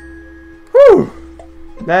 Whew!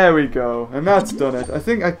 There we go. And that's done it. I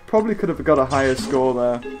think I probably could have got a higher score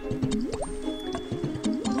there.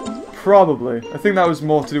 Probably. I think that was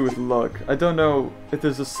more to do with luck. I don't know if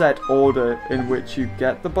there's a set order in which you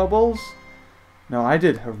get the bubbles. No, I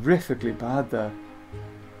did horrifically bad there.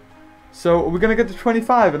 So, we're going to get to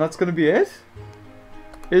 25 and that's going to be it?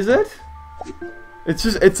 Is it?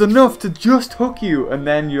 It's enough to just hook you and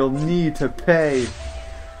then you'll need to pay.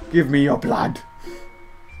 Give me your blood.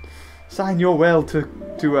 Sign your will to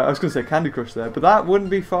I was going to say Candy Crush there, but that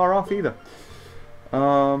wouldn't be far off either.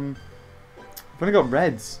 I've only got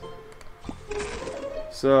reds.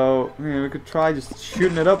 So, we could try just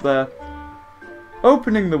shooting it up there.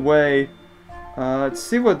 Opening the way. Let's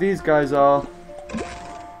see what these guys are.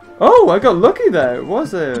 Oh, I got lucky there. It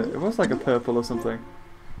was like a purple or something.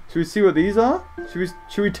 Should we see what these are?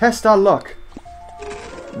 Should we test our luck?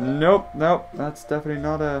 Nope, that's definitely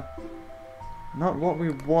not what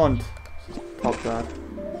we want. Just pop that.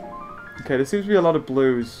 Okay, there seems to be a lot of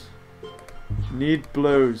blues. Need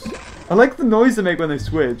blues. I like the noise they make when they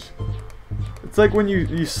switch. It's like when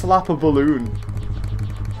you slap a balloon.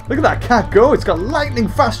 Look at that cat go! It's got lightning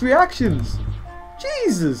fast reactions!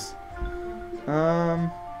 Jesus! I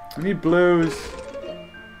need blues.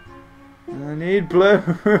 I need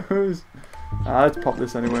blues. Let's pop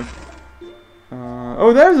this anyway.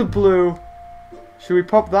 Oh, there's a blue. Should we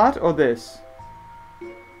pop that or this?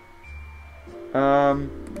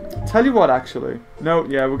 Tell you what, actually. No,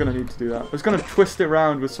 yeah, we're gonna need to do that. I was gonna twist it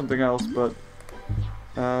around with something else, but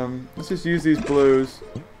let's just use these blues.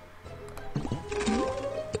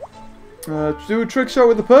 Do a trick shot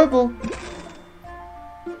with the purple.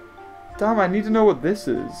 Damn, I need to know what this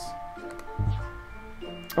is.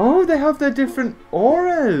 Oh, they have their different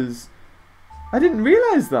auras. I didn't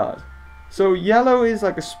realize that. So yellow is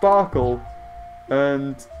like a sparkle,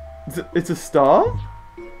 and it's a star.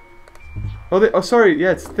 Oh, sorry,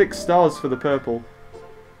 yeah, it's thick stars for the purple.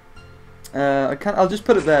 I'll just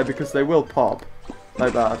put it there because they will pop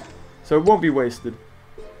like that, so it won't be wasted.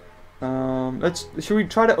 Should we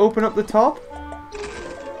try to open up the top?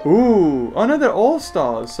 Ooh, oh no, they're all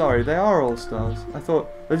stars. Sorry, they are all stars. I thought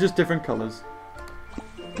they're just different colors.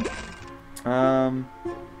 I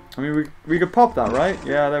mean, we could pop that, right?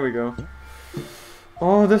 Yeah, there we go.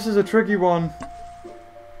 Oh, this is a tricky one.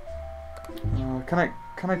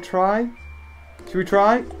 Can Can I try? Should we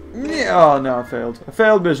try? Yeah, oh no, I failed. I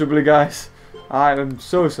failed miserably, guys. I am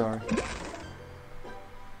so sorry.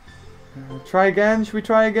 Try again. Should we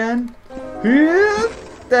try again? Yeah.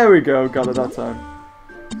 There we go. Got it that time.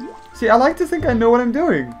 See, I like to think I know what I'm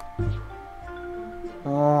doing.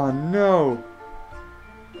 Oh no.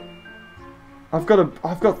 I've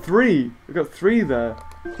got 3. I've got 3 there.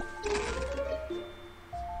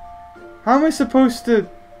 How am I supposed to...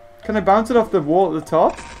 Can I bounce it off the wall at the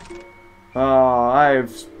top? Oh,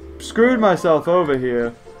 I've screwed myself over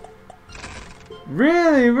here.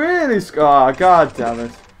 Really, really... Oh, god damn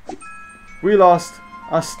it. We lost.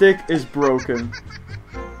 Our stick is broken.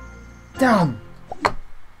 Damn!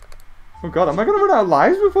 Oh god, am I going to run out of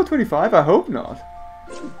lives before 25? I hope not.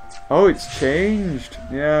 Oh, it's changed.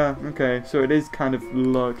 Yeah, okay. So it is kind of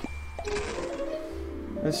luck.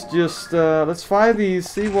 Let's just, let's fire these,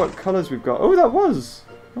 see what colours we've got. Oh, that was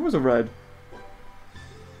a red.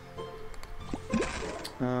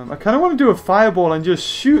 I kind of want to do a fireball and just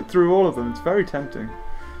shoot through all of them. It's very tempting.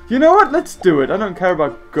 You know what? Let's do it. I don't care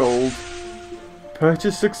about gold.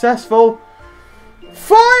 Purchase successful.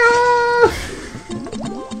 Fire!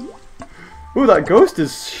 Ooh, that ghost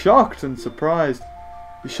is shocked and surprised.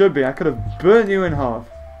 You should be. I could have burnt you in half.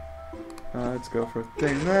 Let's go for a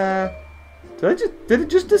thing there. Did it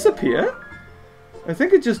just disappear? I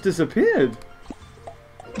think it just disappeared.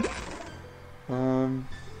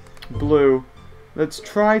 Blue. Let's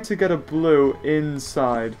try to get a blue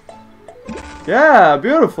inside. Yeah,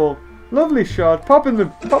 beautiful. Lovely shot. Pop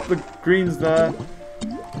the greens there.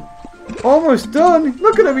 Almost done.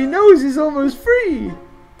 Look at him. He knows he's almost free.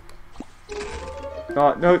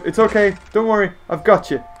 Oh, no, it's okay. Don't worry. I've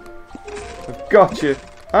got you. I've got you.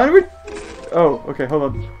 And we... Oh, okay, hold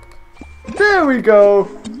on. There we go!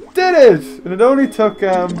 Did it! And it only took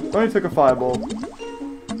a fireball.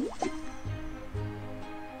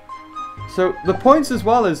 So, the points as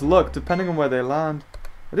well as luck, depending on where they land.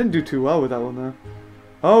 I didn't do too well with that one, though.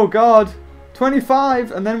 Oh, God!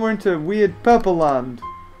 25! And then we're into weird purple land.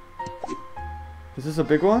 Is this a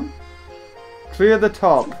big one? Clear the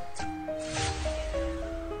top.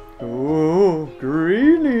 Oh,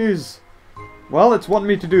 greenies! Well, it's wanting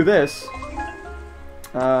me to do this.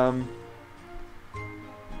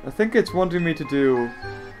 I think it's wanting me to do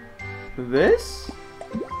this?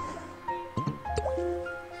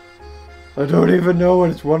 I don't even know what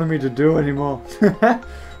it's wanting me to do anymore.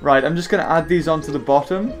 Right, I'm just going to add these onto the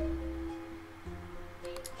bottom.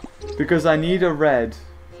 Because I need a red.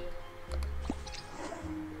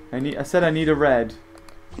 I said I need a red.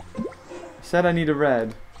 I said I need a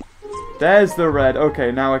red. There's the red.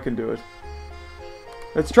 Okay, now I can do it.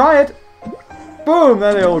 Let's try it! Boom!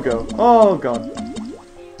 There they all go. All gone.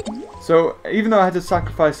 So, even though I had to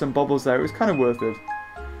sacrifice some bubbles there, it was kind of worth it.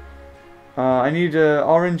 I need an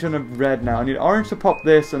orange and a red now. I need orange to pop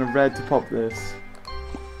this and a red to pop this.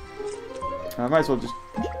 I might as well just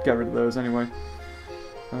get rid of those anyway.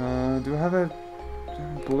 Do I have a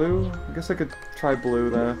blue? I guess I could try blue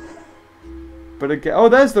there. But again, oh,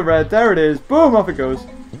 there's the red. There it is. Boom! Off it goes.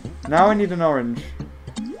 Now I need an orange.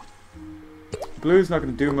 Blue's not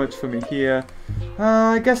going to do much for me here.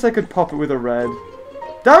 I guess I could pop it with a red.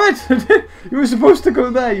 Damn it! You were supposed to go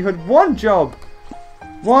there. You had one job.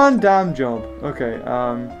 One damn job. Okay,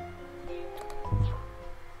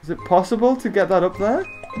 is it possible to get that up there?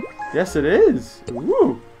 Yes, it is.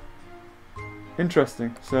 Woo!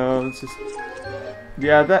 Interesting. So, let's just...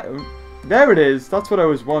 Yeah, there it is. That's what I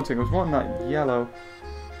was wanting. I was wanting that yellow.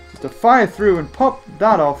 Just to fire through and pop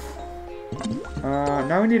that off.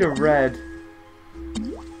 Now we need a red.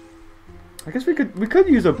 I guess we could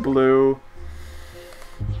use a blue.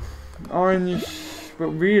 Orange. But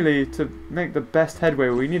really, to make the best headway,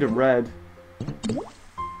 we need a red.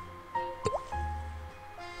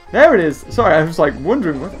 There it is! Sorry, I was like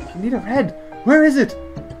wondering, what? We need a red! Where is it?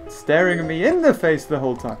 It's staring at me in the face the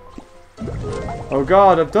whole time. Oh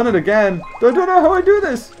god, I've done it again! I don't know how I do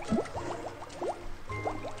this!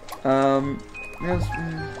 Yes,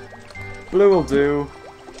 blue will do.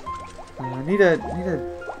 I need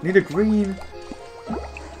a green.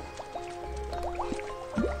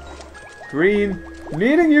 Green.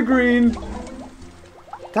 Needing you, green.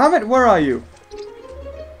 Damn it, where are you?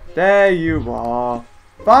 There you are.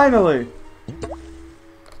 Finally.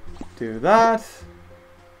 Do that.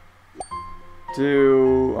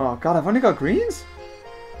 Oh god, I've only got greens?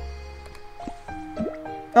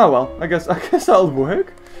 Oh well, I guess that'll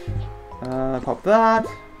work. Pop that.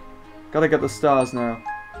 Gotta get the stars now.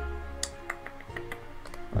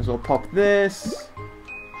 Might as well pop this.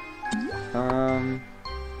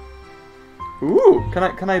 Ooh,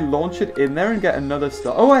 can I launch it in there and get another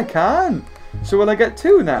star? Oh, I can! So will I get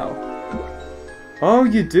 2 now? Oh,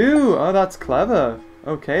 you do. Oh, that's clever.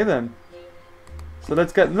 Okay, then. So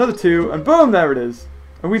let's get another 2, and boom, there it is.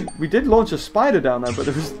 And we did launch a spider down there, but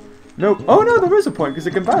there was no... Oh, no, there is a point, because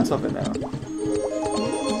it can bounce off it now.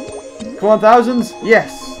 Come on, thousands.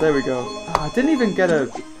 Yes, there we go. Oh, I didn't even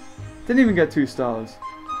get 2 stars.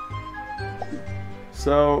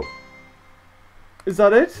 So, is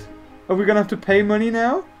that it? Are we going to have to pay money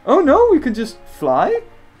now? Oh, no, we can just fly?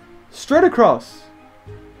 Straight across.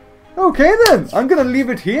 Okay, then. I'm going to leave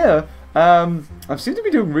it here. I seem to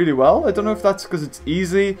be doing really well. I don't know if that's because it's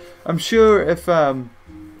easy. I'm sure if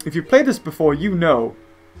you've played this before, you know.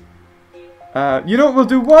 You know what, we'll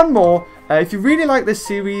do one more. If you really like this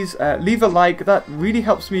series, leave a like. That really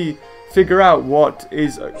helps me figure out what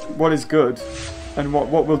is good and what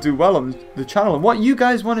will do well on the channel and what you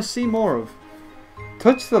guys want to see more of.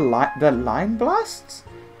 Touch the line blasts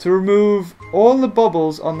to remove all the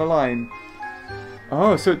bubbles on the line.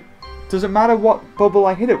 Oh, so does it matter what bubble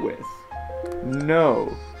I hit it with?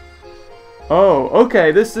 No. Oh,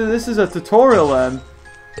 okay. This is a tutorial then.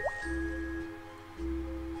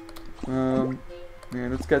 Yeah,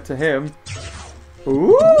 let's get to him.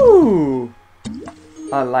 Ooh!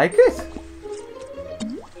 I like it.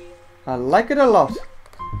 I like it a lot.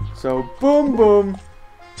 So, boom, boom.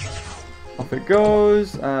 Off it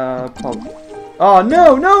goes. Pop. Oh,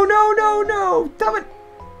 no, no, no, no, no! Damn it!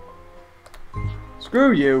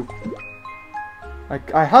 Screw you.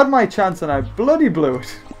 I had my chance and I bloody blew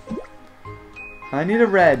it. I need a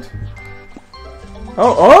red.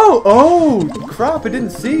 Oh, oh, oh! Crap, I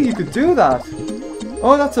didn't see you could do that.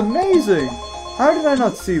 Oh, that's amazing. How did I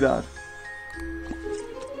not see that?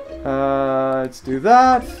 Let's do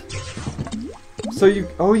that. So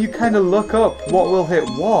you kind of look up what will hit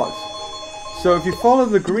what. So if you follow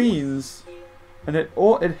the greens and it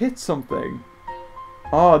hits something.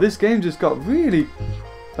 Oh, this game just got really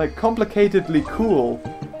like complicatedly cool.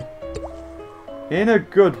 In a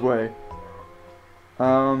good way.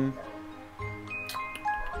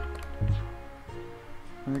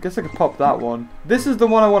 I guess I could pop that one. This is the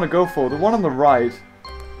one I want to go for. The one on the right.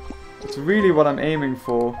 It's really what I'm aiming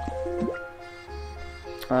for.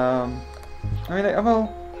 I mean,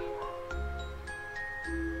 well,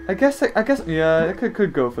 I guess, yeah, I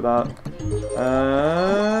could go for that.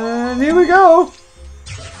 And here we go.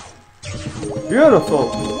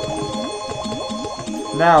 Beautiful.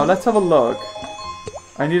 Now let's have a look.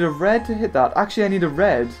 I need a red to hit that. Actually, I need a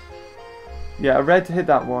red. Yeah, a red to hit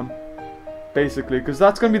that one. Basically, because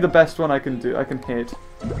that's going to be the best one I can hit.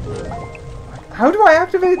 How do I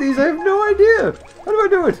activate these? I have no idea. How do I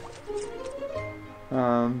do it?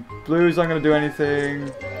 Blues aren't going to do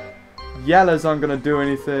anything. Yellows aren't going to do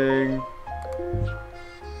anything.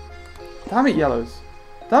 Damn it, yellows.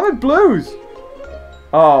 Damn it, blues.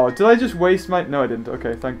 Oh, did I just waste my... No, I didn't.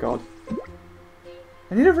 Okay, thank God.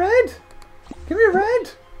 I need a red. Give me a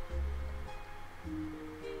red.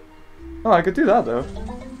 Oh, I could do that, though.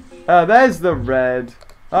 There's the red.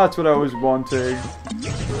 That's what I was wanting.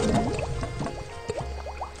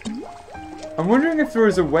 I'm wondering if there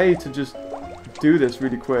is a way to just do this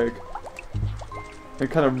really quick. And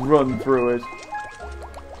kind of run through it.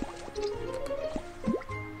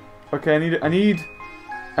 Okay,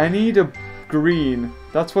 I need a green.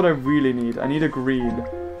 That's what I really need. I need a green.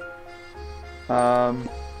 Come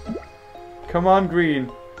on, green.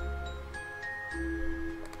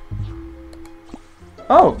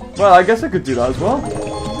 Oh, well, I guess I could do that as well.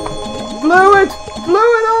 Blew it! Blew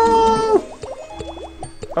it all!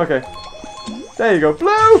 Okay. There you go.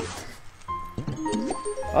 Blue!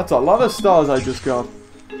 That's a lot of stars I just got.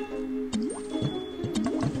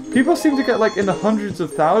 People seem to get like in the hundreds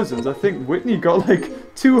of thousands. I think Whitney got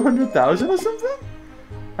like 200,000 or something?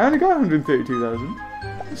 I only got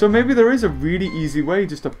 132,000. So maybe there is a really easy way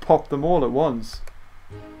just to pop them all at once.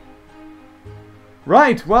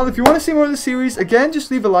 Right, well, if you want to see more of the series, again,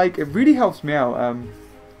 just leave a like. It really helps me out.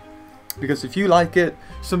 Because if you like it,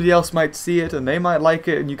 somebody else might see it and they might like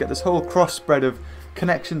it, and you get this whole cross spread of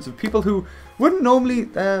connections of people who wouldn't normally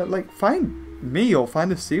like find me or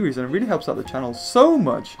find this series, and it really helps out the channel so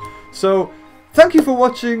much. So, thank you for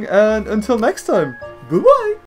watching, and until next time, bye-bye!